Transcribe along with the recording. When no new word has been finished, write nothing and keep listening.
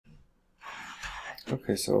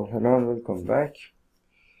Okay, so hello and welcome back.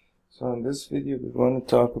 So in this video we want to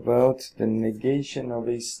talk about the negation of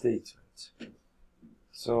a statement.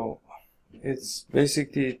 So it's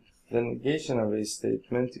basically the negation of a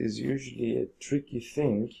statement is usually a tricky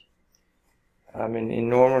thing. I mean, in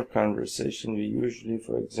normal conversation we usually,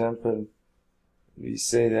 for example, we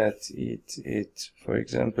say that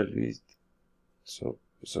so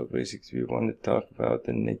basically we want to talk about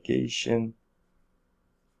the negation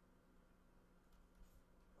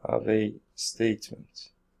of a statement.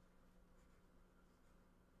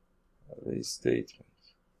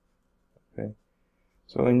 Okay,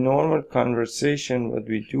 so in normal conversation what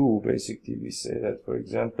we do, basically we say that, for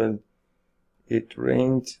example, it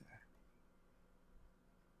rained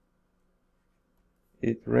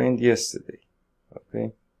yesterday.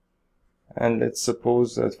 Okay, and let's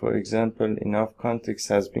suppose that, for example, enough context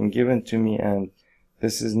has been given to me and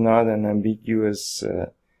this is not an ambiguous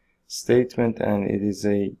statement and it is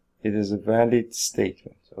a valid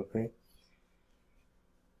statement. Okay,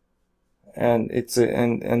 and let's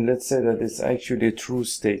say that it's actually a true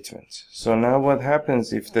statement. So now what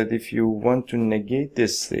happens if you want to negate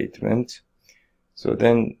this statement, so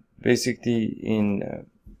then basically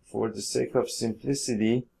for the sake of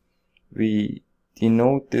simplicity we can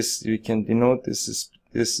denote this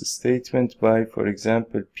statement by, for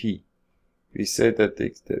example, P. We say that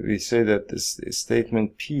this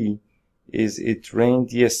statement P is it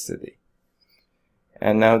rained yesterday.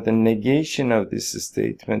 And now the negation of this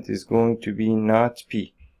statement is going to be not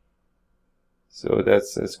P. So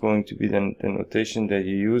that's going to be the notation that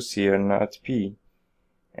you use here, not P.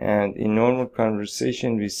 And in normal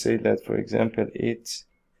conversation we say that, for example, it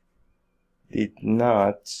did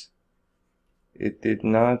not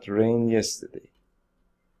rain yesterday.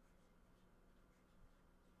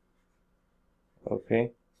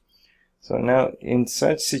 Okay, so now in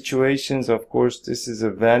such situations, of course, this is a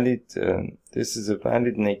valid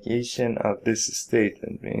negation of this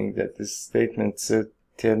statement, meaning that this statement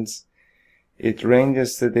tells it rained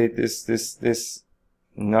yesterday, this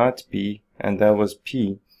not P, and that was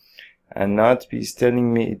P, and not P is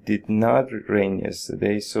telling me it did not rain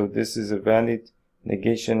yesterday, so this is a valid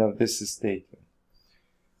negation of this statement.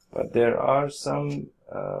 But there are some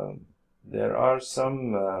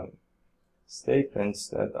statements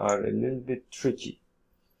that are a little bit tricky.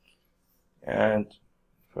 And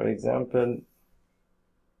for example,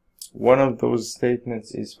 one of those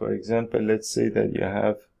statements is, for example, let's say that you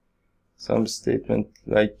have some statement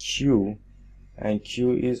like Q, and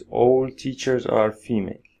Q is all teachers are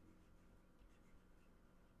female.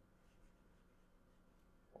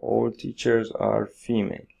 All teachers are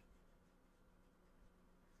female.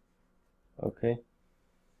 Okay,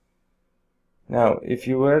 now if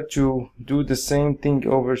you were to do the same thing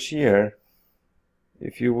over here,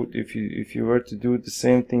 if you were to do the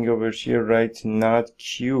same thing over here, write not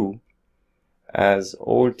Q as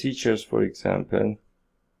all teachers, for example,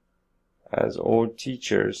 as all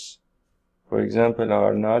teachers, for example,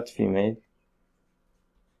 are not female,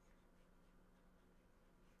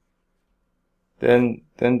 then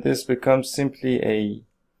this becomes simply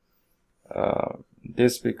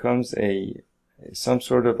some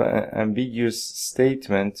sort of ambiguous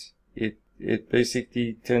statement. It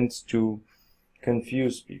basically tends to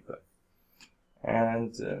confuse people,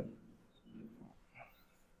 and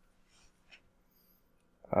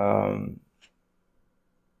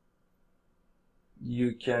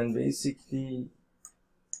you can basically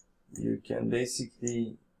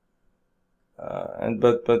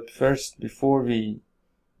but first, before we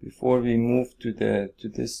move to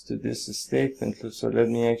this statement, so let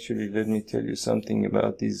me tell you something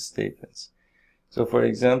about these statements. So for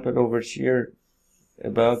example, over here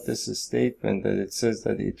about this statement that it says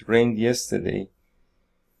that it rained yesterday,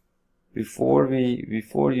 before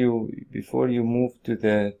you move to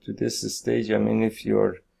this stage, I mean, if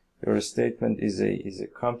your statement is a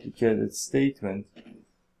complicated statement,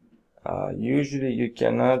 usually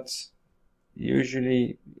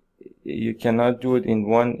you cannot do it in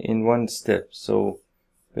one step. So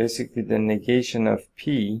basically the negation of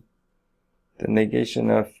P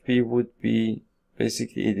would be,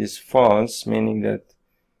 basically it is false, meaning that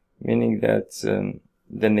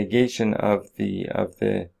the negation of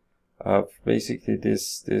basically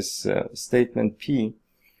this statement P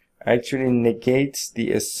actually negates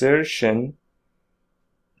the assertion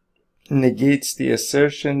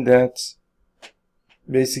that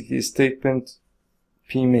basically statement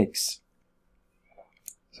P makes.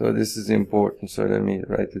 So this is important, so let me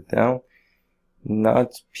write it down.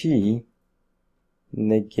 Not P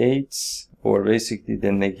negates, or basically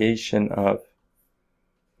the negation of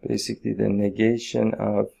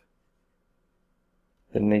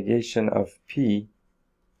the negation of P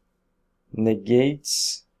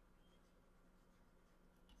negates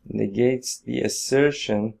the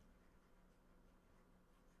assertion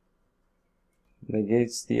that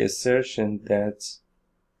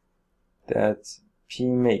P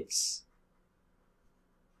makes.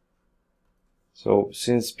 So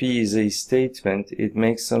since P is a statement, it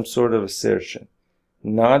makes some sort of assertion.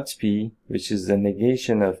 Not P, which is the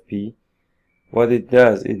negation of P, what it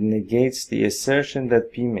does, it negates the assertion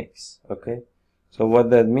that P makes. Okay? So what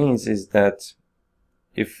that means is that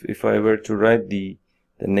if I were to write the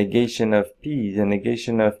negation of P, the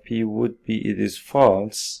negation of P would be it is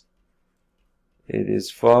false. It is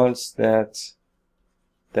false that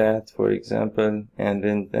for example, and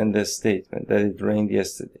then the statement that it rained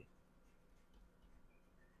yesterday.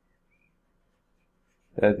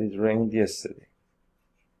 That it rained yesterday.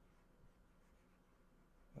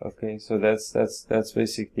 Okay, so that's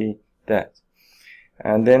basically that.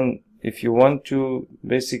 And then if you want to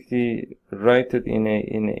basically write it in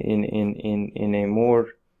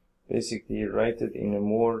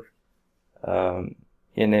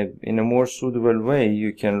a more suitable way,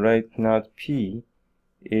 you can write not P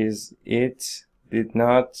is it did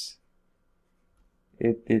not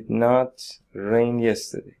rain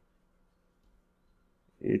yesterday.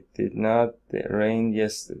 It did not rain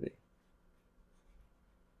yesterday.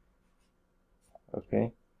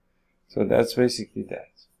 Okay, so that's basically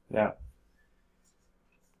that. Now,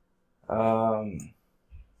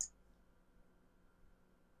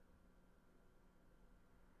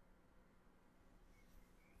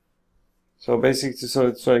 so basically,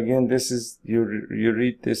 so again, this is you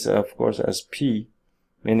read this of course as P,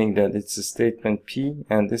 meaning that it's a statement P,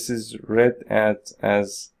 and this is read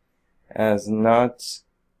as not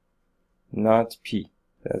P.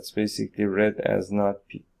 That's basically read as not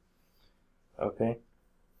P. Okay.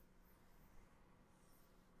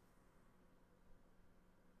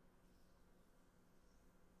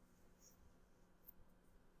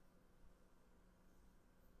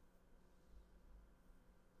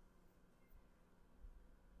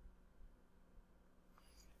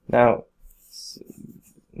 Now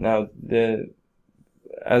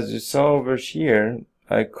as you saw over here,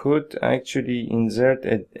 I could actually insert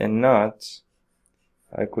a not.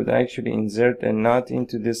 I could actually insert a not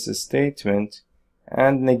into this statement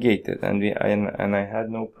and negate it, and I had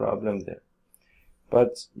no problem there.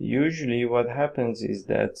 But usually what happens is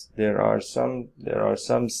that there are some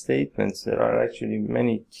statements, there are actually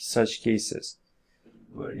many such cases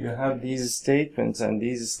where you have these statements, and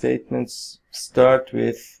these statements start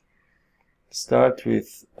with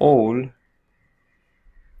all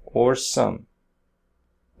or some.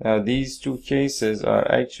 Now these two cases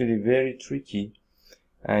are actually very tricky,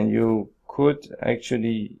 and you would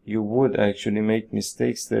actually make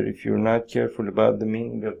mistakes there if you're not careful about the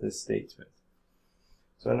meaning of the statement.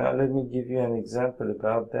 So now let me give you an example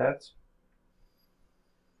about that.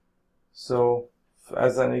 So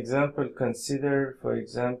as an example, consider, for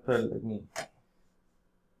example,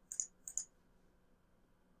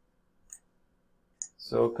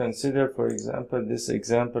 consider, for example, this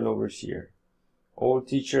example over here. All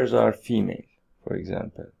teachers are female, for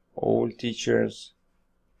example. All teachers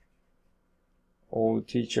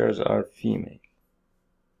are female.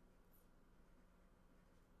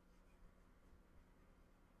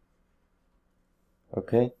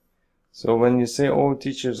 Okay, so when you say all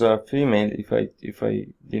teachers are female, if I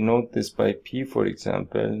denote this by P, for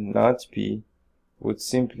example, not P would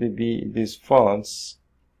simply be it is false.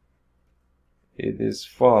 It is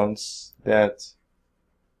false that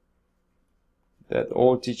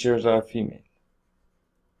all teachers are female.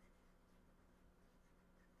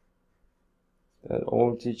 That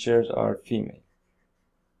all teachers are female.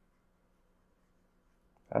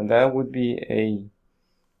 And that would be a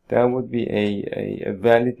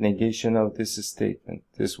valid negation of this statement.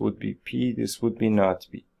 This would be P, this would be not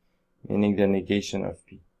P, meaning the negation of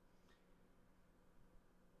P.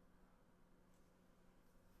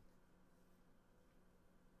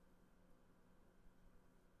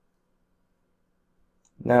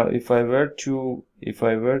 Now, if I were to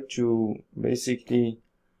basically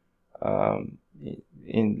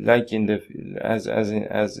in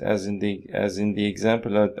the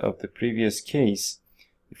example of the previous case,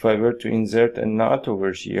 if I were to insert a not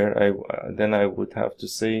over here, then I would have to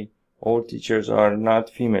say all teachers are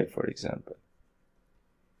not female, for example.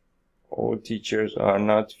 All teachers are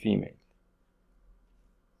not female.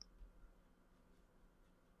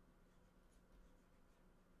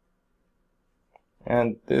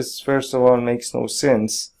 And this, first of all, makes no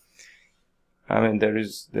sense. I mean, there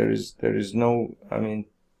is no, I mean,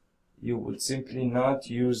 you would simply not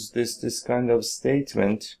use this kind of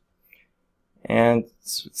statement. And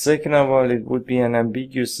second of all, it would be an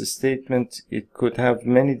ambiguous statement. It could have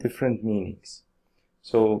many different meanings.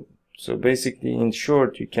 So basically, in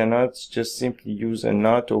short, you cannot just simply use a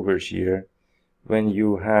not over here when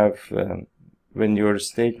you have when your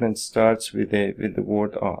statement starts with the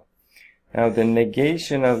word all. Now the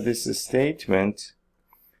negation of this statement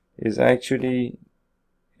is actually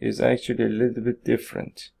a little bit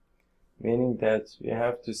different, meaning that you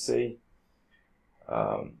have to say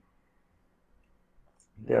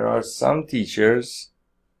there are some teachers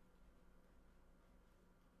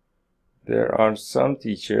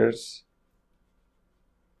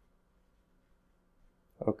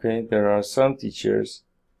okay, there are some teachers,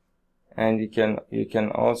 and you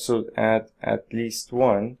can also add at least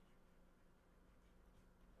one.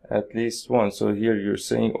 So here you're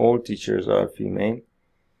saying all teachers are female.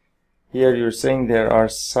 Here you're saying there are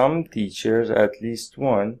some teachers, at least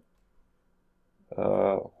one,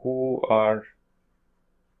 who are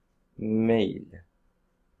male.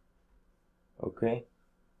 Okay,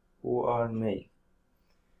 who are male.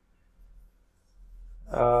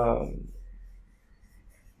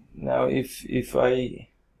 Now if I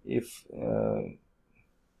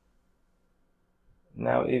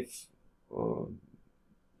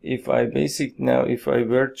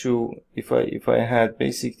had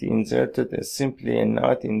basically inserted simply a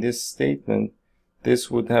not in this statement,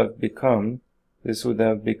 this would have become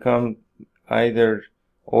either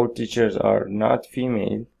all teachers are not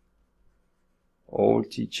female, all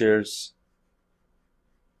teachers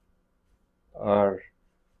are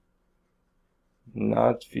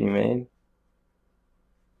not female,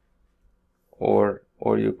 or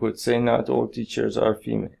you could say not all teachers are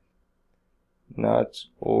female. Not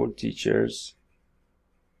all teachers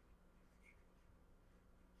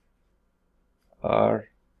are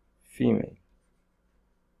female.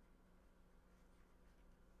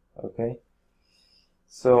 Okay,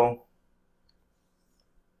 so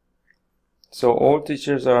all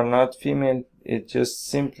teachers are not female, it just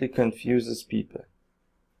simply confuses people.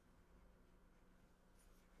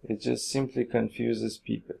 It just simply confuses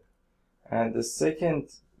people. And the second,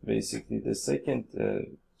 basically the second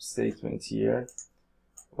statement here,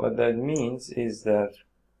 what that means is that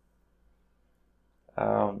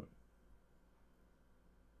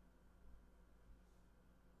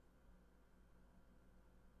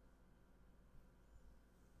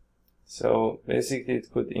so basically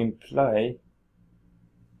it could imply,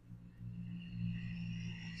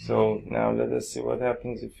 so now let us see what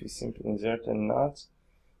happens if we simply insert a not.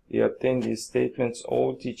 We obtain these statements,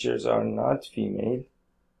 all teachers are not female,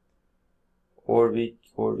 or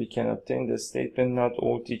we can obtain the statement, not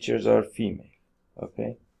all teachers are female.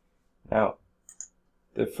 Okay, now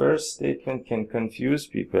the first statement can confuse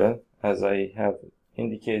people, as I have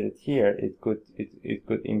indicated here. It could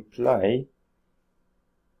imply,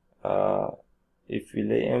 if we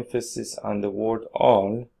lay emphasis on the word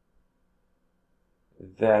all,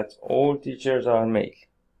 that all teachers are male.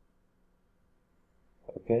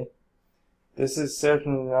 Okay, this is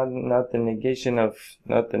certainly not the negation of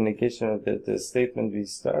the statement we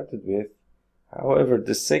started with. However,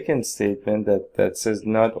 the second statement that says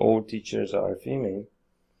not all teachers are female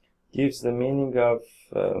gives the meaning of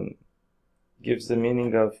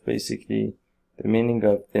basically the meaning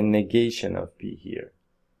of the negation of P here.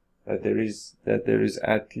 That there is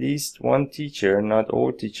at least one teacher, not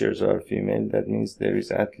all teachers are female. That means there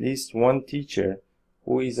is at least one teacher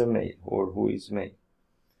who is a male, or who is male,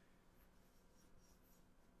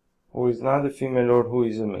 who is not a female, or who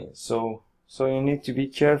is a male. So you need to be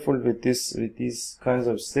careful with these kinds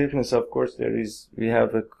of statements. Of course, we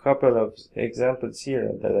have a couple of examples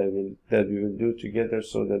here that we will do together,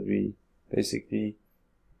 so that we basically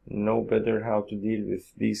know better how to deal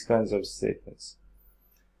with these kinds of statements.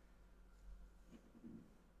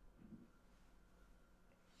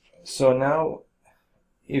 So now,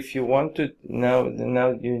 if you want to, now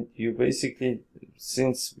you basically,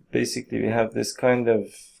 since basically we have this kind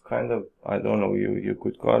of I don't know, you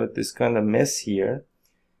could call it this kind of mess here,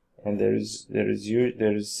 and there is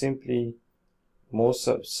simply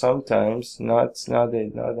sometimes not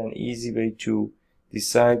an easy way to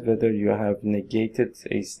decide whether you have negated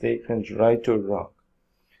a statement right or wrong.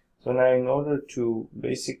 So now, in order to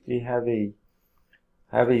basically have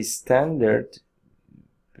a standard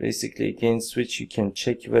basically against which you can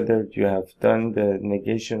check whether you have done the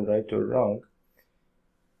negation right or wrong,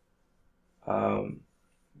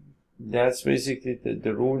 that's basically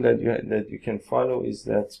the rule that you can follow, is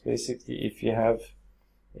that basically if you have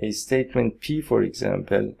a statement P, for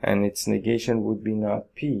example, and its negation would be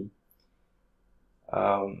not P,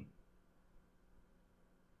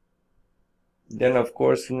 then of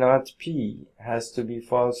course not P has to be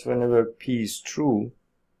false whenever P is true,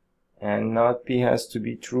 and not P has to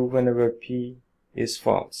be true whenever P is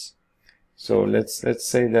false. So let's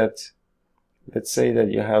say that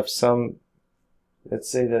you have some, let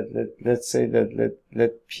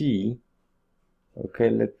P, okay,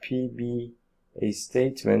 let P be a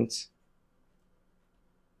statement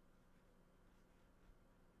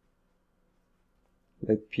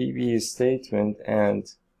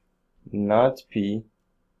and not P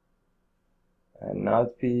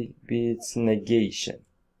be its negation.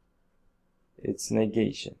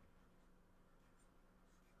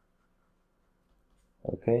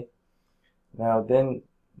 Okay, now then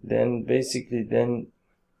basically then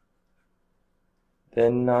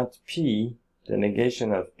not P, the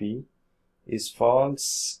negation of P, is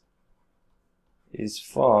false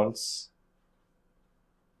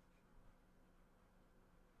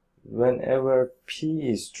whenever P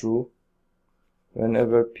is true, and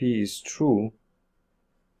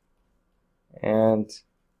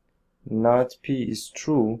not P is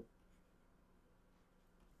true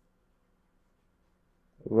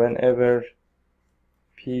whenever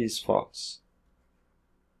P is false.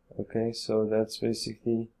 Okay, so that's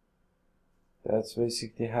basically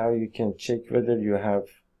how you can check whether you have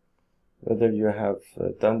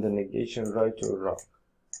done the negation right or wrong.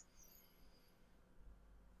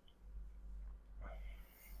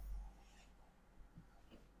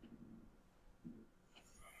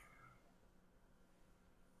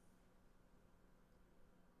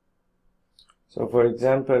 So for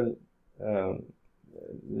example,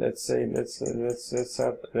 let's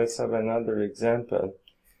have another example.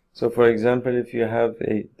 So for example, if you have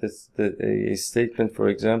a statement, for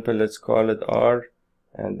example, let's call it R,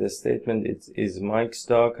 and the statement is Mike's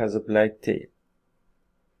dog has a black tail.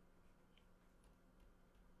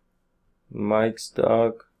 Mike's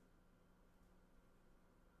dog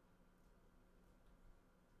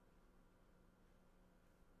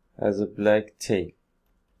has a black tail.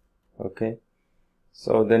 Okay,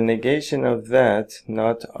 so the negation of that,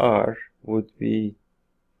 not R, would be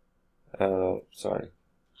it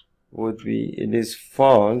is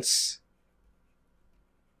false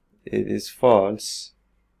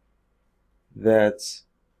that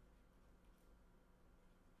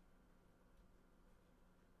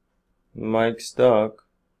Mike's dog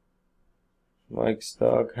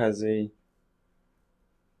has a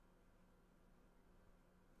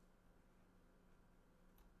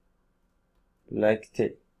black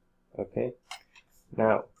tail. Okay,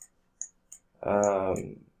 now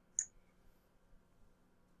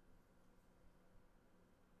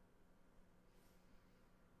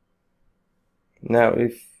now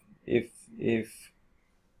if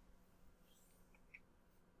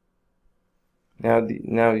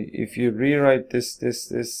you rewrite this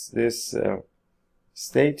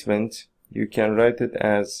statement, you can write it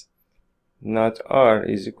as not R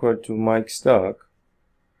is equal to Mike's dog,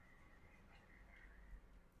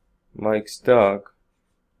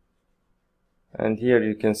 and here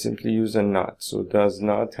you can simply use a not. So does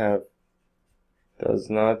not have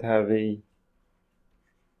a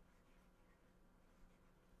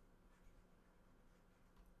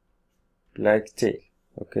black tail.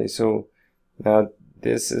 Okay, so now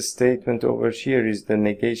this statement over here is the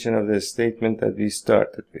negation of the statement that we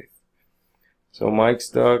started with. So Mike's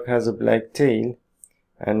dog has a black tail,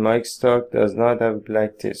 and Mike's dog does not have a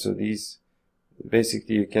black tail. So these,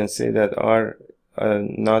 basically you can say that R,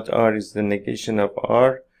 not R, is the negation of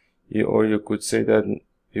R, or you could say that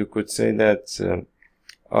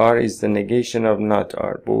R is the negation of not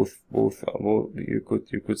R. Both you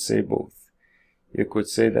could say both. You could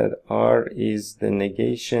say that R is the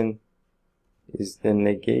negation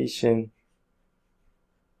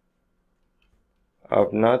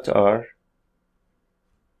of not R,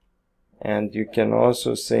 and you can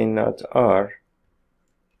also say not R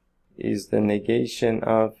is the negation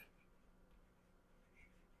of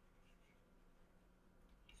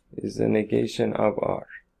R.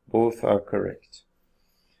 Both are correct.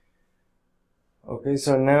 Okay,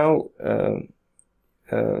 so now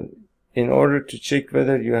in order to check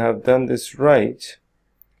whether you have done this right,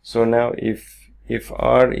 so now if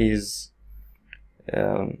R is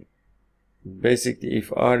basically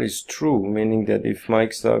if R is true, meaning that if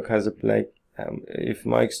Mike's dog has a black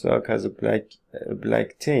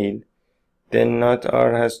black tail, then not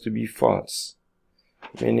R has to be false,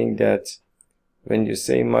 meaning that when you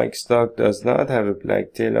say Mike's dog does not have a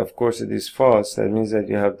black tail, of course it is false. That means that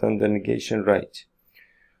you have done the negation right.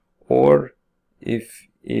 Or if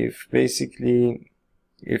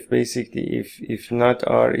not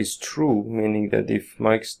R is true, meaning that if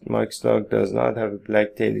Mike's dog does not have a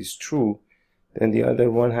black tail is true, then the other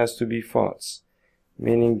one has to be false,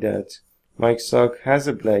 meaning that Mike's dog has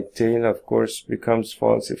a black tail, of course, becomes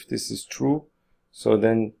false if this is true. So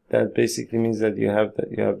then that basically means that you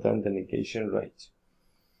have done the negation right.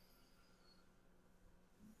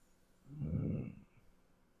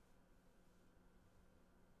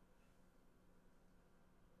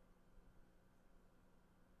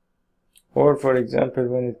 Or for example,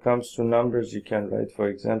 when it comes to numbers, you can write, for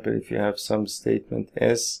example, if you have some statement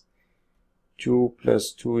S, 2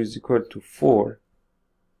 plus 2 is equal to 4,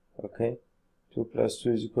 okay, 2 plus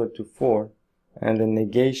 2 is equal to 4, and the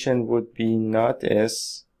negation would be not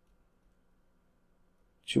S,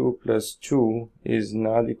 2 plus 2 is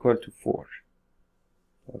not equal to 4,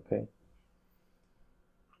 okay.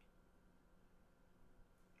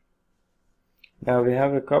 Now we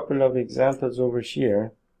have a couple of examples over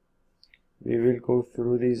here. We will go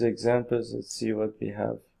through these examples. Let's see what we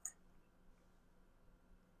have.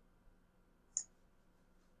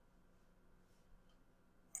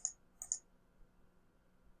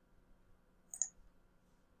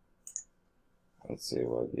 Let's see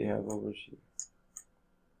what we have over here.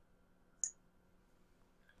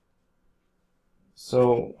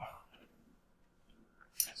 So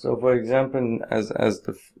for example, as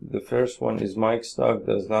the first one is Mike's dog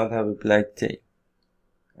does not have a black tail,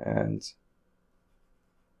 and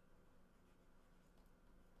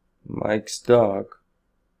Mike's dog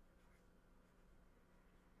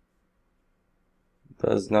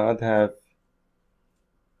does not have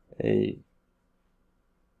a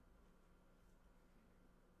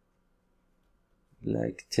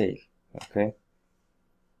black tail. Okay.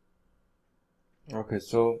 Okay,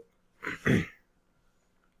 so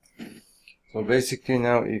so basically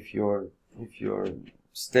now if your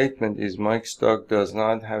statement is Mike's dog does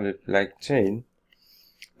not have a black tail,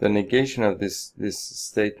 the negation of this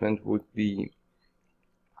statement would be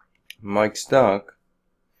Mike's dog,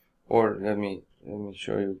 or let me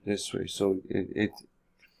show you this way. So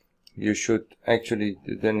you should actually,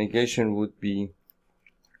 the negation would be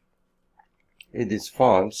it is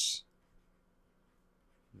false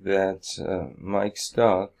that Mike's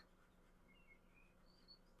dog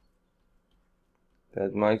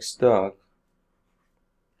does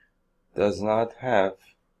not have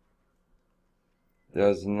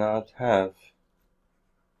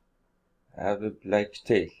a black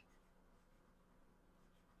tail.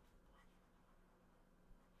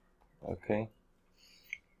 Okay,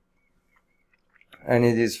 and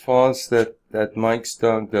it is false that Mike's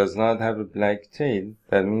dog does not have a black tail.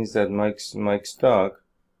 That means that Mike's dog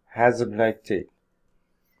has a black tail.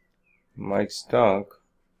 Mike's dog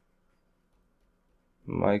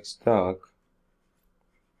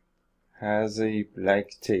has a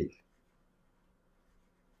black tail.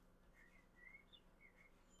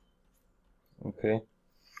 Okay.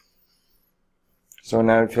 So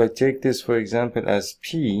now if I take this, for example, as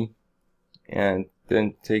P, and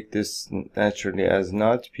then take this naturally as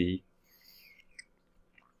not P.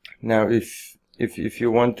 Now if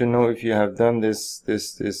you want to know if you have done this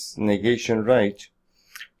negation right,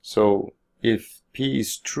 so if P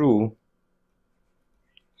is true,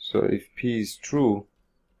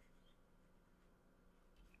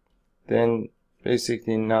 then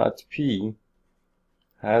basically not P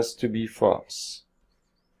has to be false,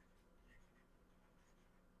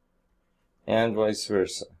 and vice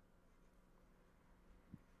versa.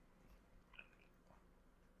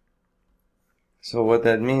 So what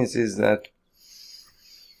that means is that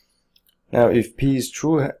now if P is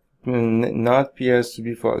true, not P has to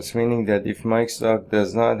be false, meaning that if Mike's dog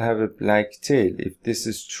does not have a black tail, if this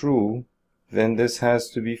is true, then this has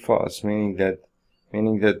to be false, meaning that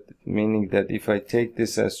if I take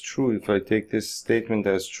this as true, if I take this statement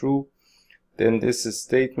as true, then this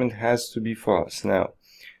statement has to be false. Now,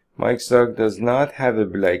 Mike's dog does not have a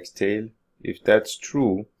black tail. If that's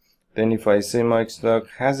true, then if I say Mike's dog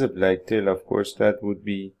has a black tail, of course it would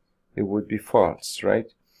be false, right?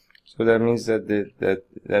 So that means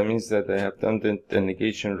that I have done the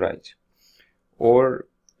negation right. Or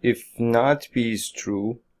if not P is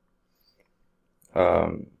true,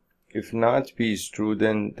 then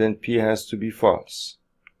P has to be false.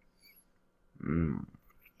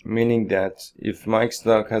 Meaning that if Mike's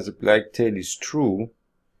dog has a black tail is true,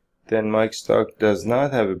 then Mike's dog does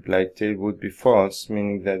not have a black tail would be false,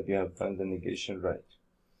 meaning that you have done the negation right.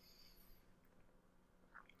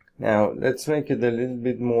 Now let's make it a little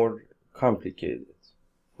bit more complicated.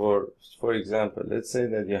 For example, let's say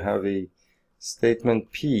that you have a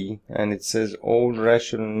statement P and it says all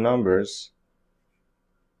rational numbers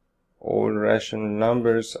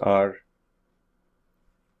are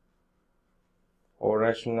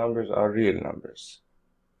real numbers.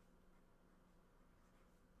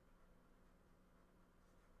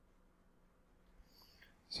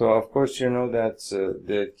 So of course you know that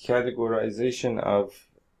the categorization of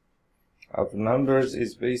numbers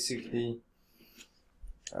is basically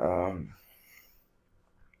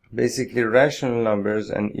rational numbers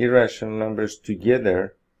and irrational numbers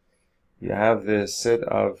together. You have the set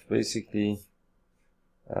of basically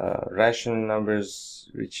rational numbers,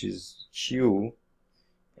 which is Q,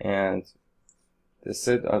 and the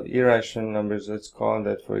set of irrational numbers, let's call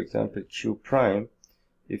that for example Q prime.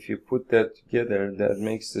 If you put that together, that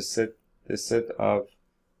makes the set of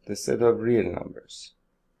real numbers,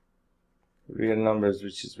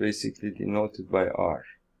 which is basically denoted by R.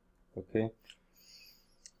 Okay.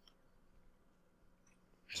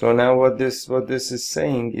 So now what this is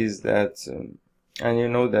saying is that, and you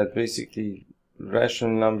know that basically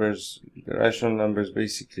rational numbers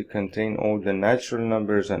basically contain all the natural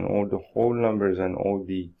numbers and all the whole numbers and all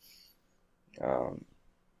the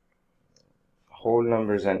whole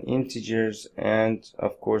numbers and integers, and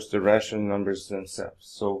of course the rational numbers themselves.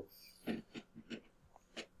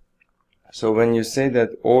 So when you say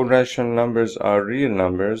that all rational numbers are real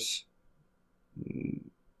numbers,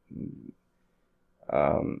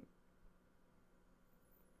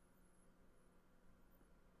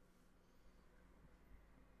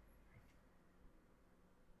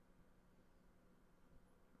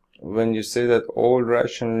 when you say that all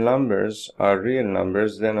rational numbers are real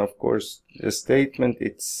numbers, then of course the statement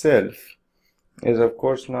itself is of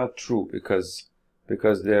course not true, because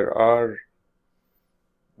there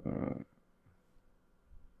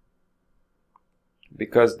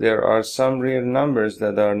are some real numbers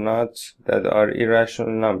that are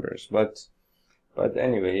irrational numbers. But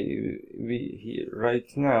anyway,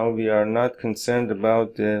 right now we are not concerned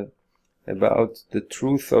about the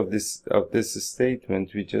truth of this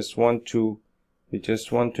statement. We just want to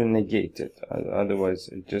negate it. Otherwise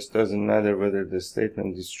it just doesn't matter whether the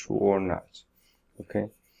statement is true or not. Okay,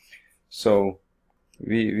 so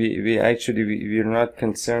we're not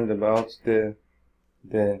concerned about the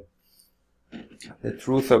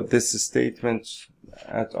truth of this statement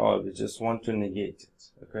at all. We just want to negate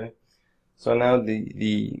it. Okay, so now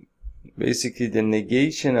basically the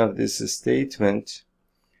negation of this statement,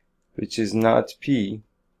 which is not P,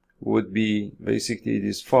 would be basically it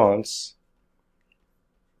is false.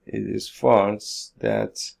 It is false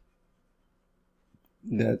that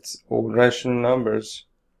all rational numbers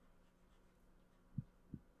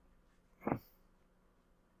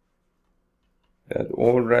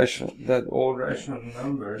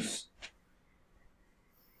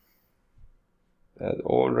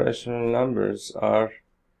are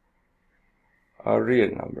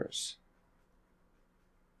real numbers.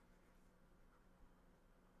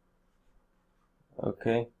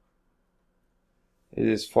 Okay, it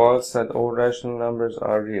is false that all rational numbers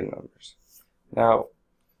are real numbers. Now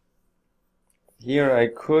here I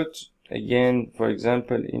could again, for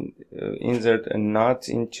example, insert a not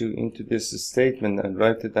into this statement and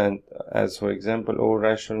write it as for example, all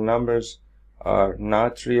rational numbers are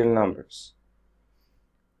not real numbers,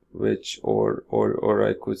 which or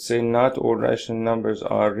I could say not all rational numbers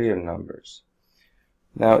are real numbers.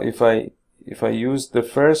 Now if I use the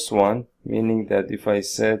first one, meaning that if I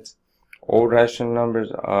said all rational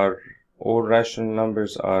numbers are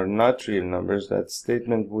not real numbers, that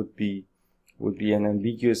statement would be an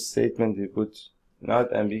ambiguous statement. It would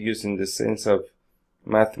not ambiguous in the sense of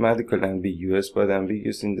mathematical ambiguous, but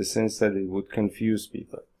ambiguous in the sense that it would confuse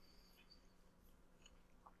people.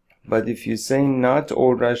 But if you say not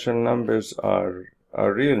all rational numbers are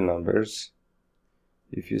real numbers,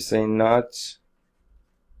 if you say not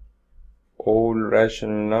all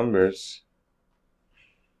rational numbers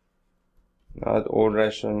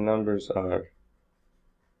are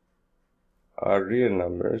real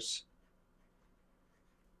numbers,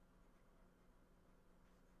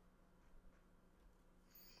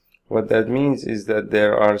 what that means is that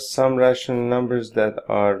there are some rational numbers that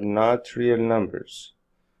are not real numbers,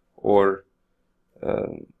 or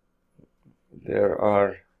there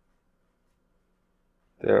are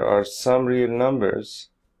some real numbers.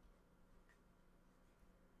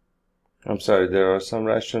 There are some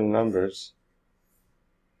rational numbers.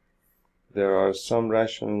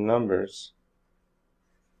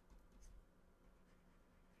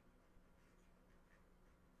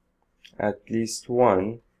 At least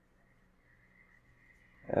one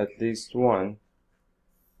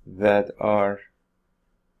that are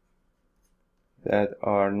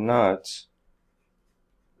not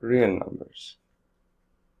real numbers.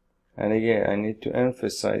 And again, I need to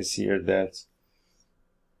emphasize here that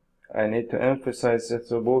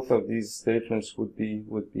so both of these statements would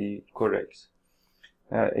be correct.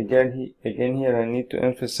 Again here I need to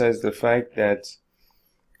emphasize the fact that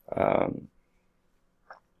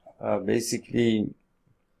basically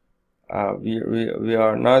we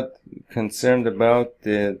are not concerned about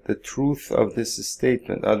the truth of this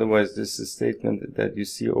statement. Otherwise, this statement that you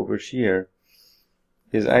see over here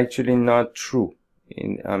is actually not true.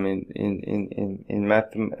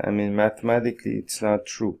 Mathematically, it's not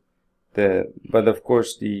true. But of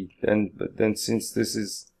course, then since this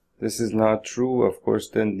is not true, of course,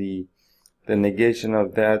 then the negation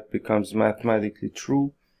of that becomes mathematically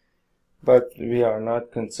true. But we are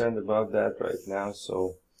not concerned about that right now,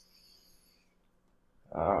 so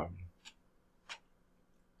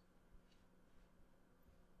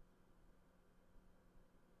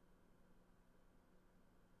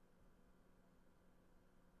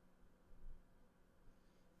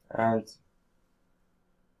and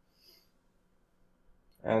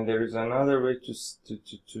there is another way to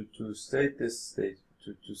state this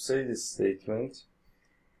to say this statement.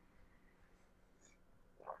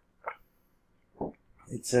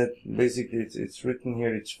 It said basically it's written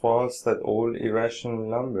here, it's false that all irrational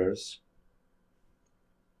numbers.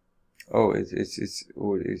 Oh, it's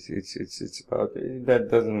about that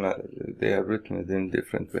doesn't matter. They have written it in a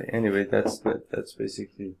different way. Anyway, that's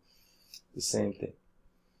basically the same thing.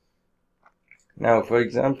 Now, for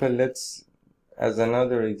example, as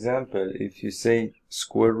another example, if you say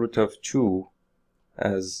square root of 2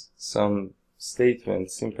 as some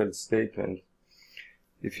statement, simple statement,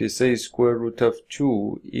 if you say square root of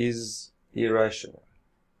 2 is irrational,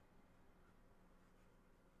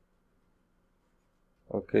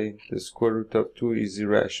 okay, the square root of 2 is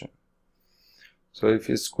irrational. So if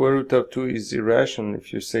the square root of 2 is irrational,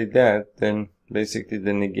 if you say that, then basically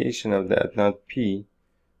the negation of that, not P,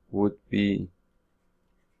 would be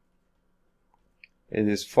it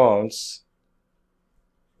is false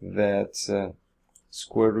that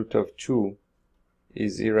square root of 2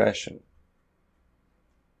 is irrational.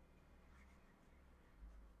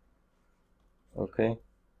 Okay,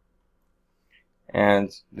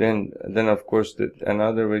 and then of course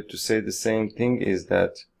another way to say the same thing is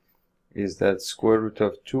that square root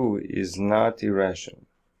of 2 is not irrational.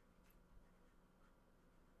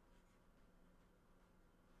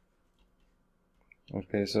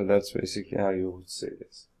 Okay, so that's basically how you would say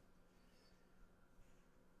this.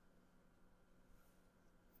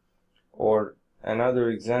 Or another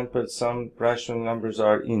example, some rational numbers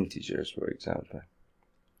are integers, for example.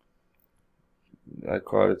 I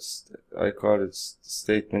call it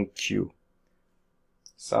statement Q.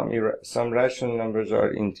 Some rational numbers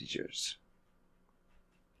are integers.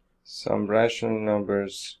 Some rational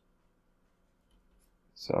numbers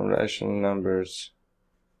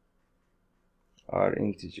are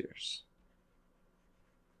integers.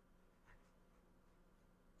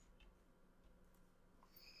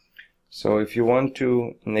 So if you want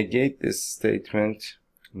to negate this statement,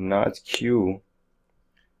 not Q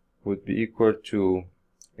would be equal to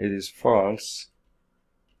it is false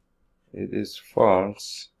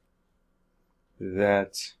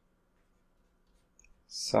that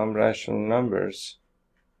some rational numbers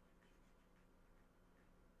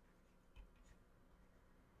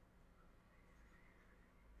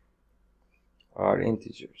are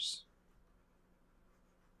integers.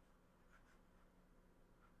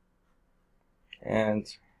 And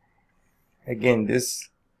again, this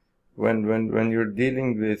when you're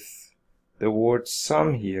dealing with the word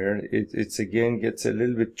sum here, it's again gets a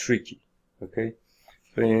little bit tricky. Okay,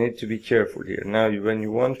 so you need to be careful here. Now when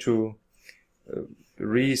you want to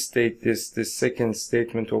restate this second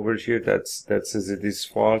statement over here that says it is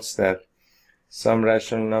false that some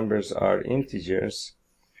rational numbers are integers,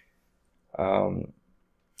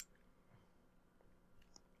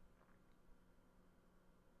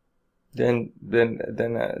 then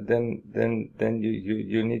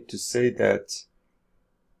you need to say that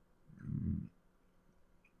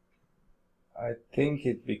I think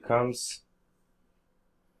it becomes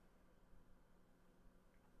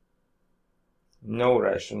no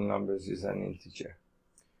rational numbers is an integer.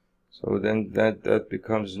 So then that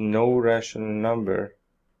becomes no rational number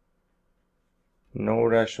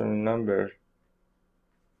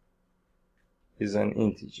is an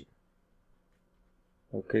integer.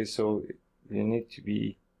 Okay, so you need to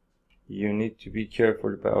be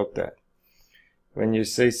careful about that. When you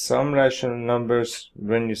say some rational numbers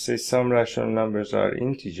are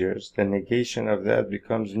integers, the negation of that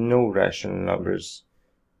becomes no rational numbers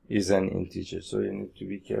is an integer. So you need to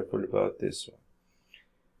be careful about this one.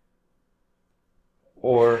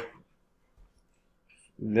 Or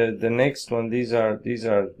the next one, these are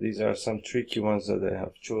some tricky ones that I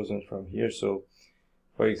have chosen from here. So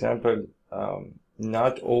for example,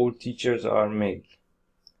 not all teachers are male.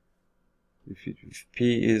 if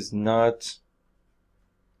P is not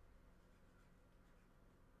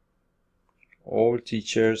all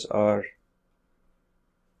teachers are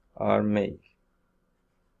male.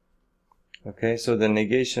 Okay, so the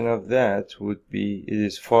negation of that would be, it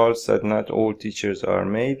is false that not all teachers are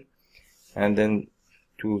male. And then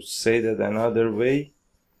to say that another way,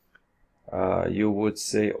 you would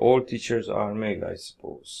say all teachers are male, I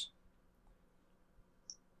suppose.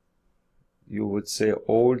 You would say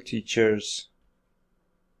all teachers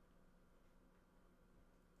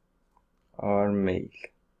are male.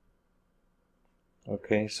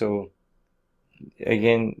 Okay, so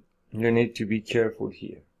again, you need to be careful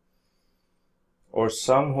here. Or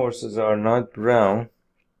some horses are not brown.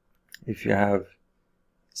 If you have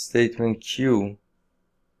statement Q,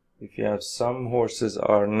 if you have some horses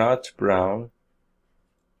are not brown,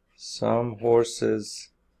 some horses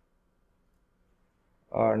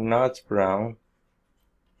are not brown,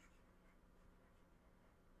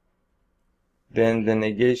 then the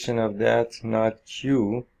negation of that, not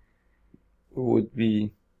Q, would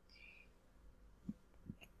be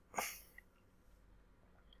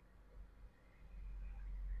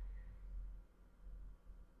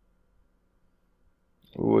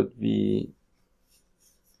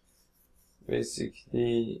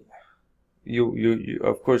basically, you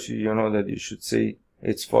of course you know that you should say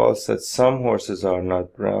it's false that some horses are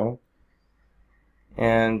not brown,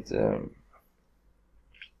 and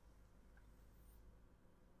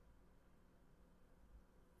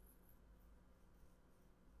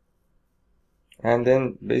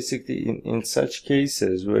then basically in such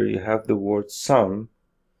cases where you have the word some,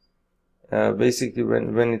 basically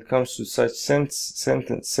when it comes to such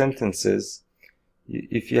sentences,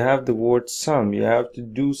 if you have the word some, you have to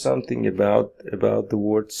do something about the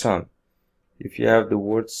word some. If you have the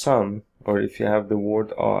word some, or if you have the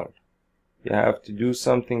word are, you have to do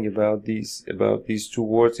something about these two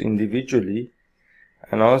words individually,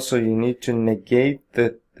 and also you need to negate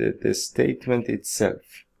the statement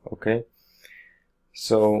itself. Okay,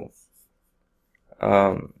 so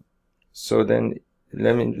so then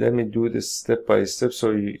let me do this step by step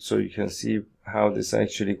so you can see how this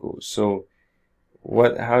actually goes. So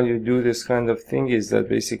how you do this kind of thing is that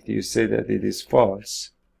basically you say that it is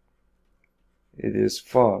false. It is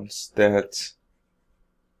false that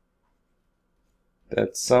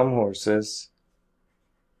some horses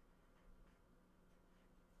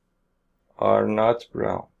are not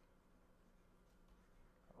brown.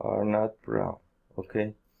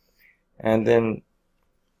 Okay, and then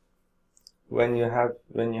when you have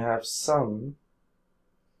some,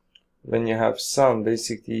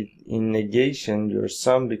 basically in negation, your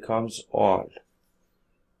some becomes all.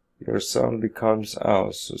 Your some becomes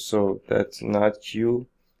all. So that's not Q.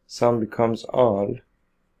 Some becomes all.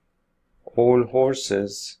 All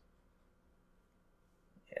horses,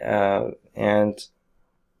 and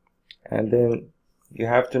then you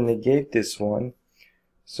have to negate this one.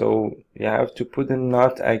 So you have to put a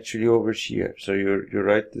not actually over here. So you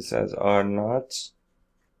write this as are not,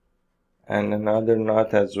 and another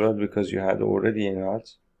not as well because you had already a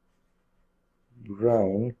not.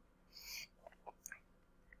 Brown.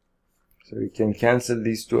 So you can cancel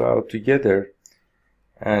these two out together,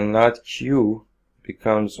 and not Q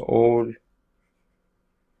becomes all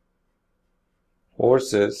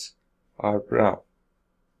horses are brown.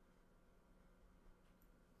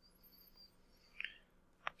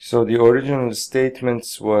 So the original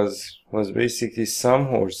statements was basically some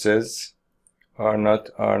horses are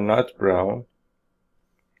not brown,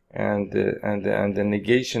 and the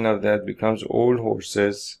negation of that becomes all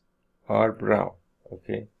horses are brown.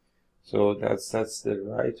 Okay, so that's the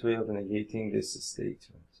right way of negating this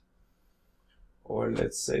statement. Or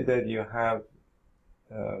let's say that you have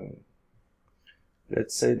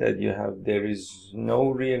there is no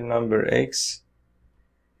real number x.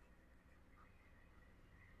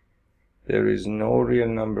 There is no real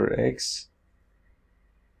number x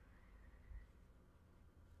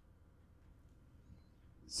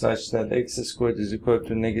such that x squared is equal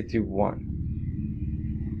to -1.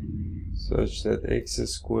 Such that x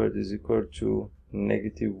squared is equal to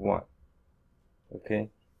 -1. Okay,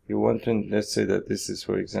 you want to, let's say that this is,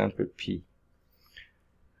 for example, p.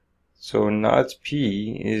 So not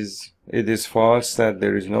p is, it is false that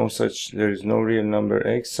there is no real number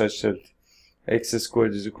x such that x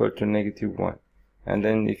squared is equal to -1. And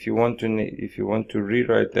then if you want to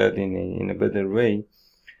rewrite that in a better way,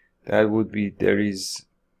 that would be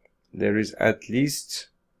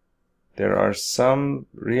there are some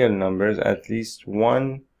real numbers, at least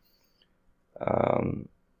one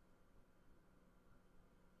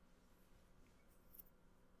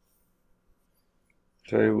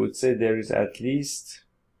So you would say there is at least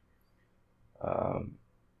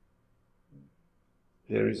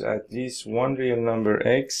one real number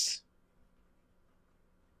x.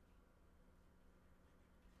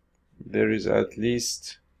 There is at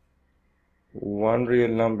least one real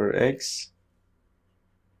number x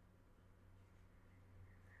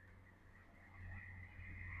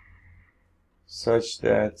such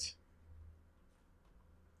that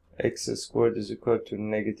x squared is equal to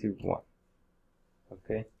 -1.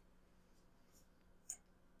 Okay,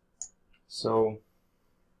 so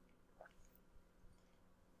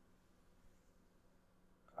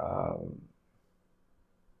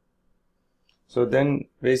so then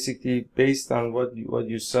basically based on what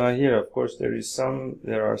you saw here, of course there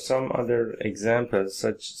are some other examples,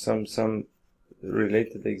 some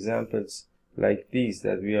related examples like these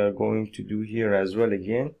that we are going to do here as well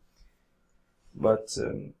again, but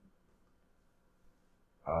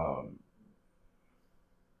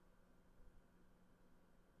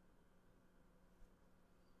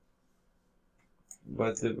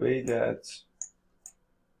the way that,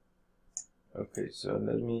 okay, so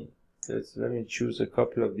let me choose a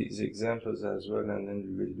couple of these examples as well, and then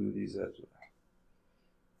we will do these as well.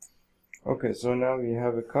 Okay, so now we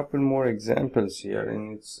have a couple more examples here,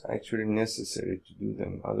 and it's actually necessary to do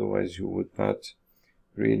them, otherwise you would not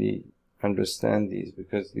really understand these,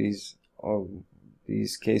 because these are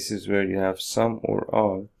these cases where you have some or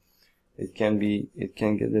all, it can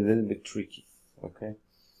get a little bit tricky. Okay,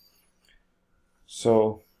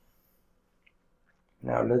 so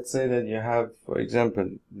now let's say that you have, for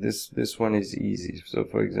example, this one is easy. So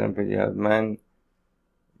for example, you have man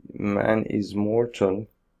is mortal,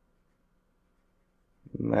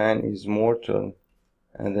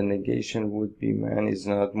 and the negation would be man is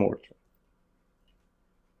not mortal.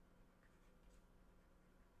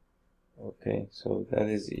 Okay, so that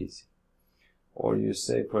is easy. Or you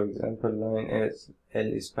say, for example, line L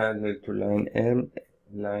is parallel to line M,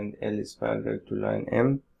 line L is parallel to line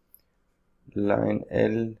M, line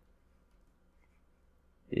L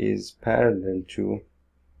is parallel to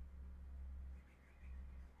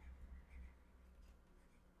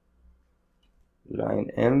line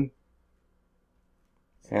M,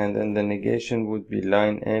 and then the negation would be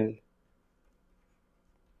line L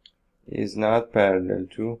is not parallel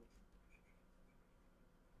to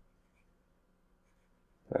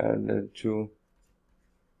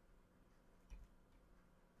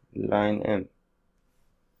line M.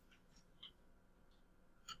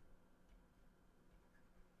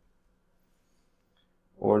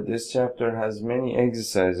 Or this chapter has many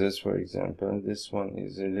exercises. For example, this one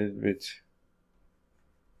is a little bit,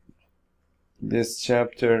 this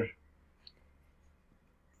chapter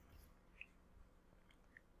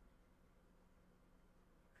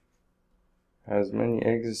has many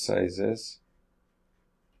exercises.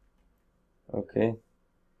 Okay,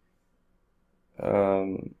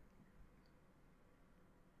 when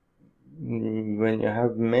you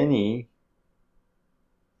have many,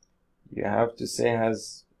 you have to say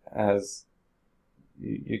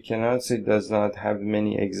you cannot say does not have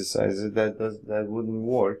many exercises. That wouldn't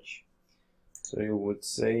work. So you would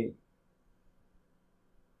say,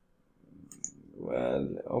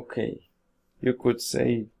 well, okay, you could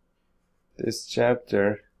say this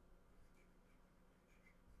chapter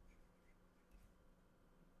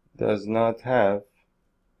does not have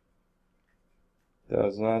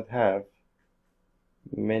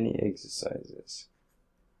many exercises.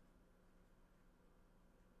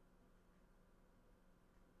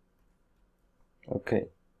 Okay,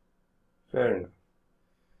 fair enough.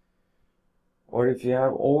 Or if you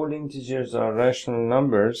have all integers are rational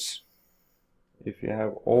numbers,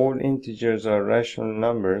 all integers are rational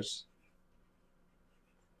numbers,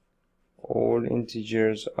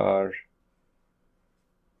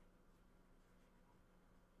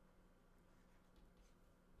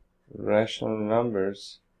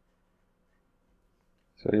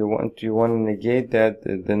 so you want to negate that.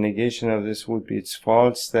 The negation of this would be it's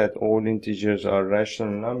false that all integers are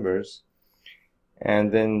rational numbers,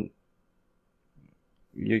 and then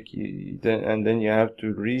you have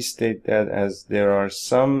to restate that as there are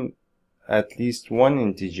some, at least one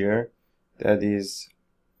integer that is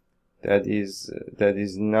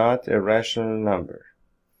not a rational number.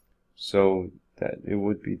 So that it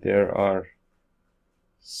would be there are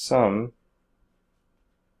some,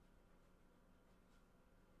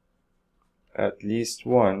 at least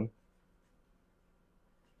one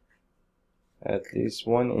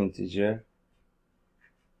integer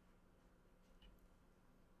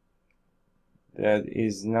that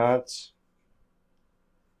is not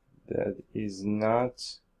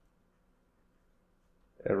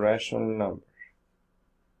a rational number.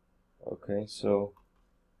 Okay, so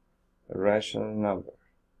a rational number.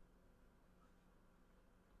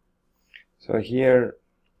 So here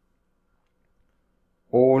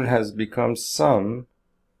all has become sum,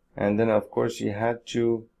 and then of course you had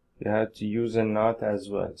to use a not as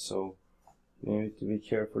well, so you need to be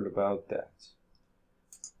careful about that.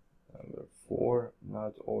 Number 4,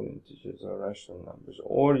 not all integers are rational numbers.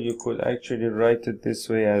 Or you could actually write it this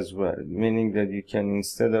way as well, meaning that you can,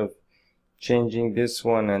 instead of changing this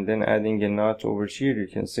one and then adding a not over here, you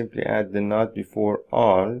can simply add the not before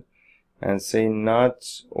all and say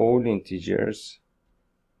not all integers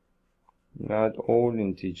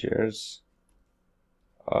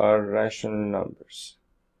are rational numbers.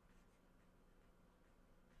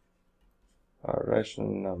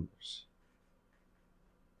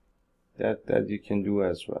 That you can do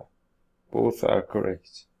as well. Both are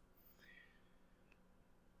correct.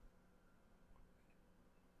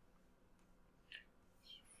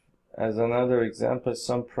 As another example,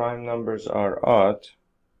 some prime numbers are odd.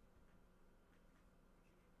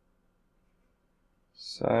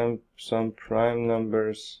 Some prime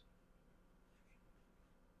numbers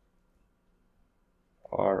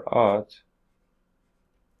are odd.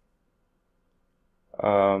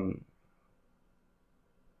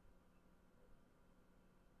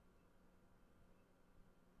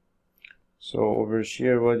 So over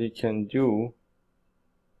here, what you can do,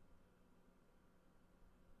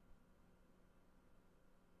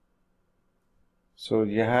 so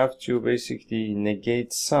you have to basically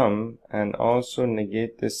negate sum and also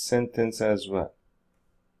negate this sentence as well.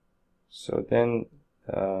 So then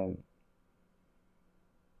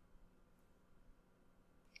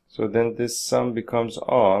this sum becomes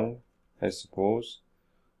all, I suppose.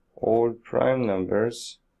 All prime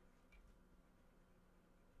numbers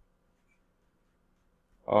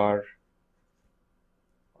are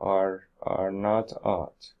not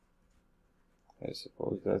odd. I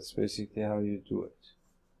suppose that's basically how you do it.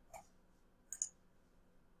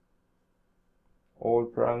 All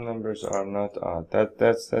prime numbers are not odd.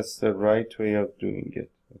 That's the right way of doing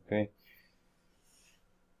it. Okay.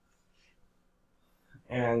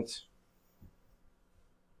 And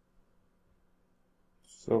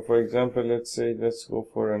so for example, let's go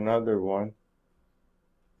for another one.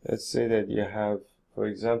 Let's say that you have, for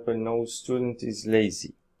example, no student is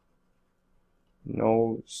lazy.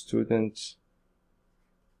 No student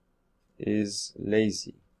is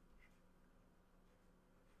lazy.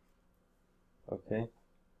 Okay.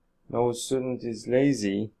 No student is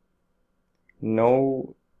lazy.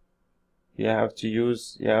 No, you have to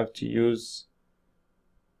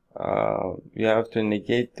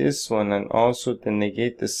negate this one and also to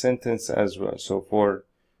negate the sentence as well. So for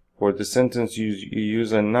the sentence you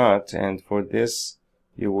use a not, and for this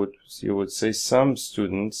you would say some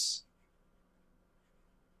students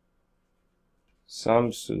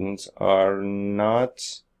are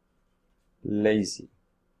not lazy.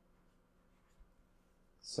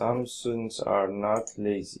 Some students are not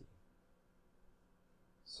lazy.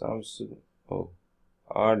 Some students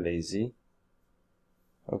are lazy.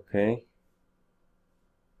 Okay.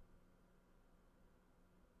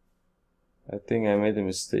 I think I made a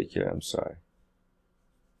mistake here, I'm sorry.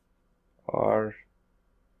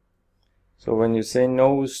 So when you say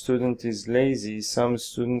no student is lazy, some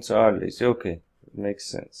students are lazy. Okay, it makes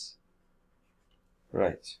sense.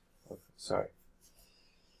 Right. Okay, sorry.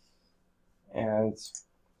 And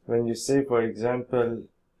when you say, for example,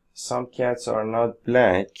 some cats are not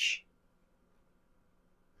black,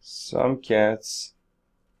 some cats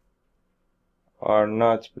are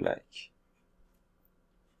not black.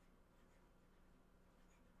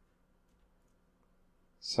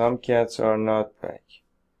 Some cats are not black.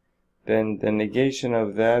 Then the negation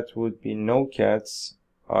of that would be no cats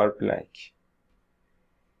are black.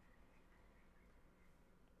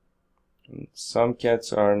 Some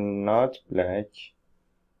cats are not black.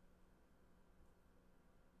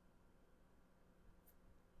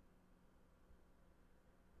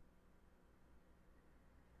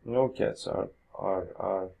 No cats are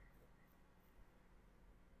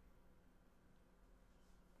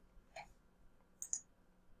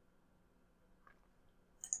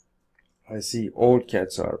I see, all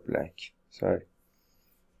cats are black. Sorry.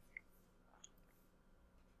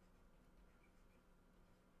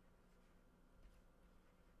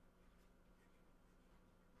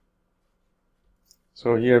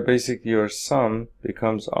 So here basically your sum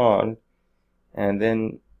becomes all, and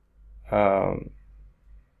then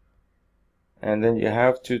you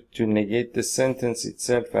have to negate the sentence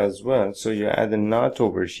itself as well. So you add a not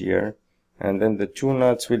over here, and then the two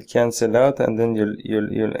nots will cancel out, and then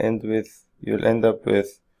you'll end up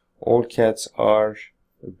with all cats are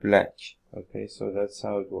black. Okay, so that's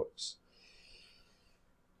how it works.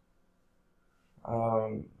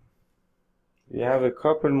 We have a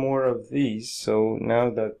couple more of these, so now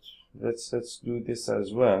that let's do this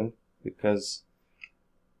as well, because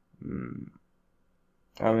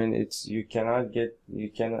I mean, it's you can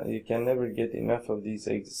never get enough of these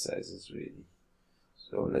exercises really.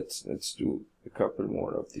 So let's do a couple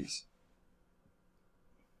more of these.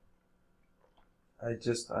 I'll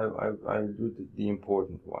do the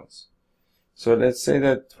important ones. So let's say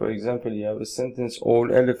that, for example, you have a sentence: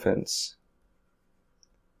 all elephants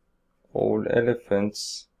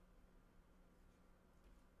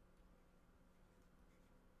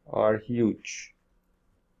are huge.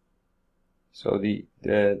 So the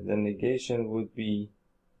negation would be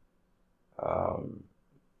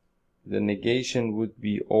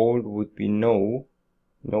all would be no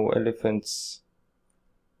elephants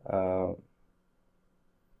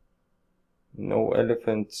no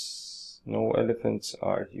elephants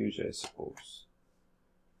are huge, I suppose.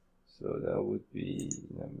 So that would be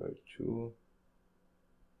number two.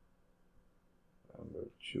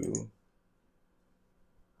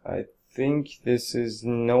 I think this is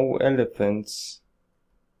no elephants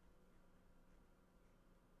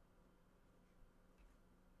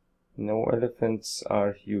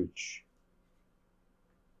are huge.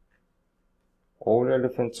 All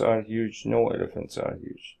elephants are huge, no elephants are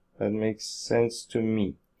huge. That makes sense to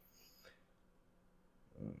me.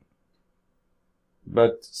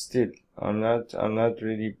 But still, I'm not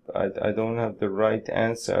really, I don't have the right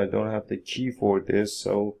answer. I don't have the key for this,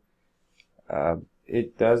 so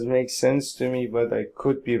it does make sense to me, but I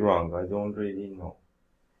could be wrong. I don't really know.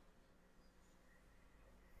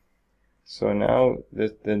 So now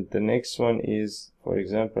the next one is, for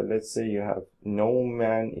example, let's say you have no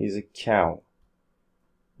man is a cow.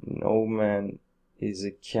 No man is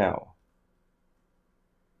a cow.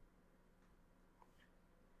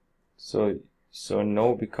 So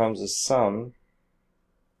no becomes a some.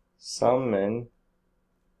 Some men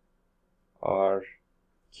are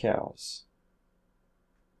cows.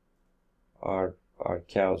 Are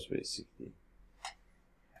cows basically.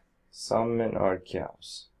 Some men are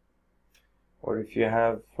cows. Or if you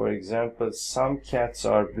have, for example, some cats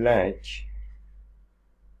are black.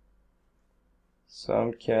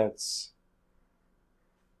 Some cats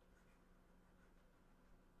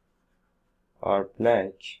are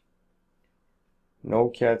black. No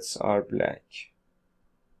cats are black.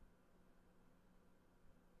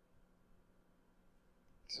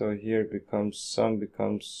 So here some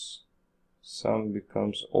becomes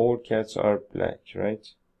all cats are black, right?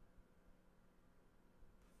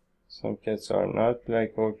 Some cats are not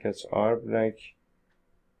black, all cats are black.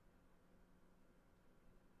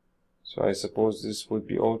 So I suppose this would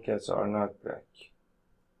be all cats are not black.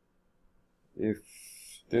 If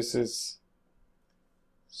this is,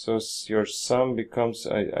 so your sum becomes,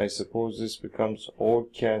 I suppose this becomes all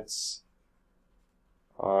cats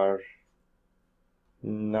are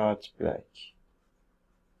not black.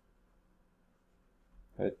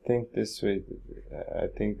 I think this way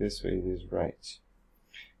it is right.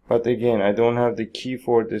 But again, I don't have the key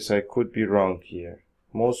for this. I could be wrong here.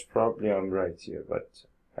 Most probably I'm right here, but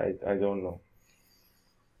I don't know.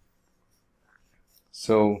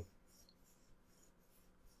 So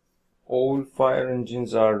all fire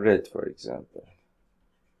engines are red, for example.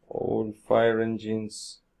 All fire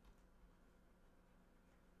engines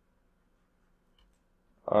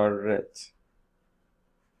are red.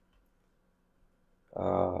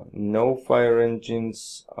 No fire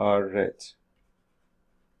engines are red.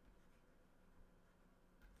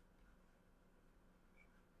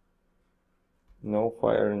 No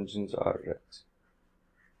fire engines are red.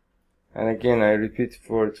 And again, I repeat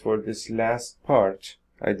for this last part,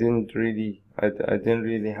 I didn't really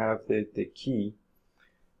have the key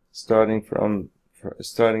starting from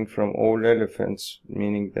all elephants,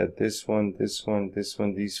 meaning that this one,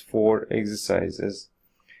 these four exercises.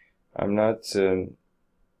 I'm not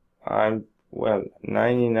I'm well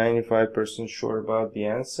 95% sure about the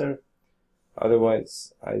answer.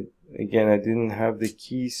 Otherwise, I didn't have the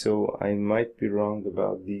key, so I might be wrong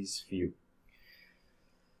about these few.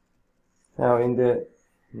 Now in the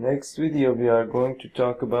next video we are going to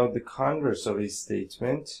talk about the converse of a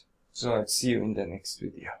statement. So I'll see you in the next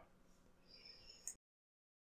video.